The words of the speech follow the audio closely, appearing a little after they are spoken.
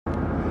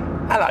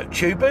Hello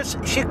tubers,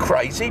 it's your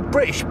crazy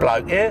British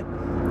bloke here.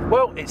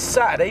 Well, it's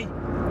Saturday.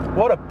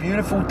 What a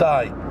beautiful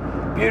day.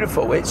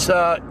 Beautiful. It's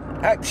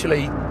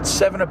actually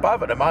 7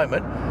 above at the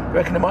moment. I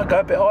reckon it might go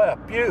a bit higher.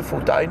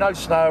 Beautiful day, no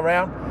snow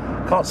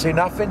around. Can't see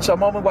nothing, so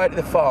I'm on my way to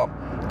the farm.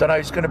 Don't know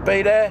who's going to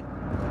be there.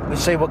 We'll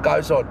see what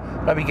goes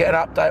on. Maybe get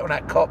an update on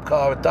that cop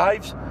car of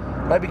Dave's.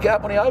 Maybe get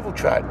up on the oval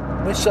track.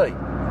 We'll see.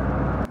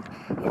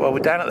 Well, we're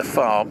down at the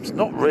farm. There's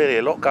not really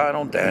a lot going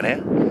on down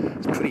here.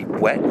 It's pretty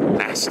wet and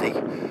nasty.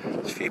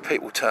 There's a few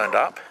people turned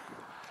up.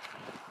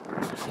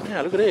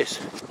 Yeah, look at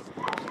this.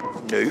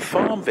 New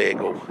farm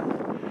vehicle.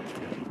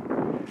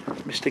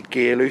 Mr.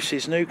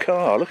 Gearloose's new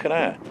car. Look at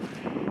that.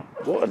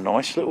 What a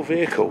nice little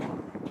vehicle.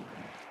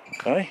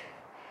 Okay.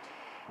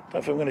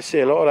 Don't think I'm going to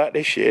see a lot of that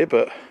this year,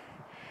 but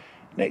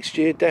next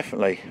year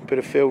definitely. A bit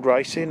of field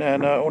racing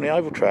and on the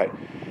oval track.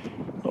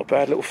 Not a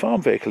bad little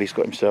farm vehicle he's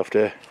got himself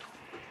there.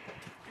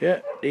 Yeah,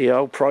 the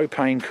old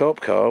propane cop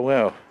car.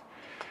 Well,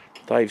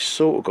 Dave's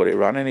sort of got it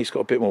running. He's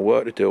got a bit more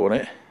work to do on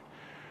it.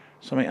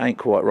 Something ain't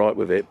quite right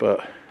with it,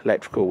 but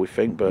electrical we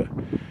think, but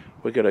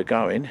we're going to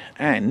go in.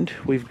 And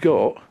we've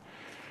got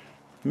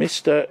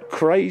Mr.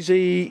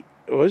 Crazy,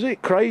 what is it?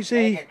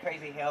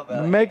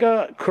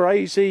 Mega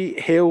Crazy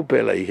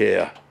Hillbilly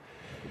here.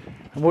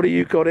 And what do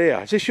you got here?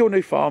 Is this your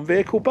new farm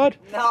vehicle, bud?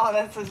 No,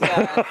 this is a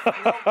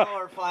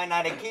snowblower find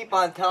that I keep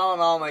on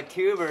telling all my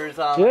tubers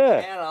on my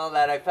channel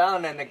that I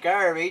found in the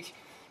garbage.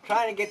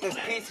 Trying to get this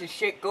piece of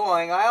shit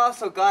going. I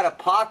also got a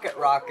pocket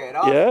rocket.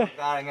 That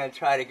I'm going to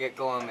try to get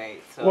going,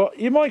 mate. So. Well,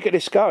 you might get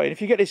this going.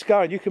 If you get this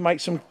going, you can make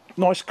some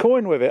nice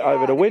coin with it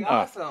over the winter.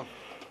 Awesome.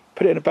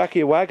 Put it in the back of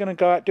your wagon and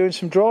go out doing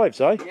some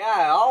drives, eh?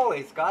 Yeah,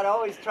 always. Gotta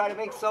always try to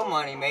make some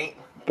money, mate.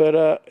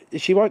 But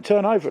she won't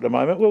turn over at the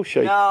moment, will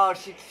she? No,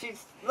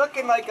 she's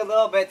looking like a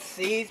little bit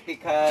seized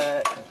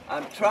because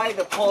I'm trying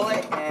to pull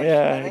it and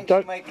I think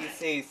she might be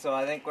seized, so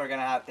I think we're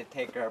going to have to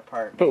take her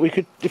apart. But we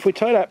could, if we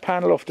take that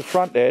panel off the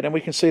front there, then we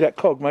can see that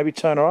cog, maybe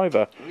turn her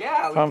over.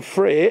 Yeah.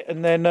 Free it,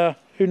 and then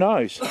who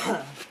knows?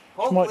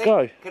 She might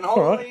go. Can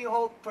hopefully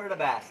hope for the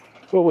best.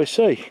 Well, we'll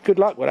see. Good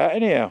luck with that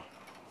anyhow.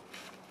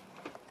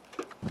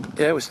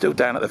 Yeah, we're still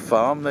down at the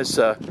farm. There's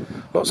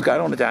lots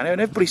going on down here,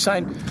 and everybody's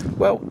saying,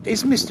 well,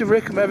 is Mr.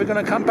 Rickem ever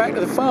going to come back to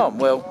the farm?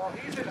 Well,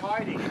 he's in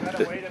hiding. You've got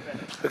to wait a minute.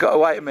 We've got to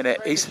wait a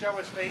minute. He's show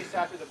his face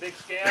after the big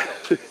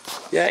scandal.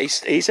 Yeah,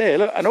 he's here.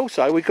 Look, and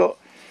also we've got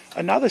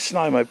another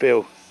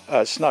snowmobile,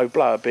 snow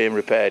blower being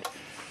repaired.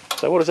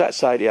 So what does that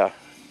say to you? Do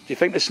you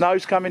think the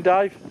snow's coming,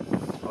 Dave?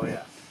 Oh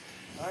yeah,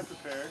 I'm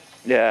prepared.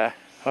 Yeah,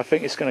 I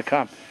think it's going to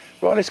come.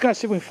 Right, let's go and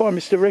see if we can find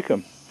Mr.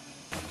 Rickem.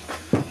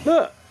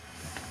 Look.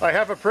 I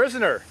have a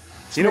prisoner.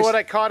 You know what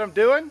I caught him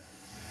doing?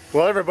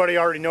 Well, everybody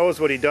already knows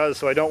what he does,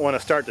 so I don't want to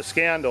start the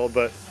scandal,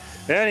 but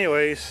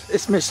anyways.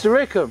 It's Mr.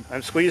 Rickem.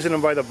 I'm squeezing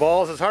him by the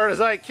balls as hard as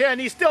I can.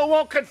 He still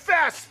won't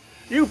confess!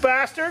 You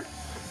bastard!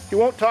 He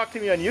won't talk to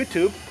me on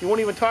YouTube. He won't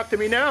even talk to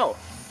me now.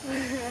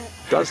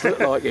 Does look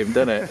like him,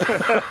 doesn't it?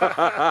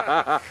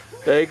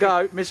 There you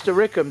go. Mr.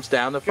 Rickem's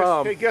down the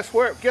farm. Hey, guess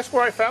where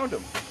I found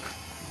him?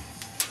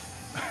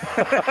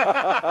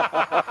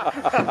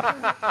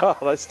 Oh,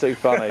 that's too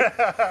funny.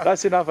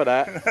 That's enough of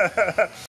that.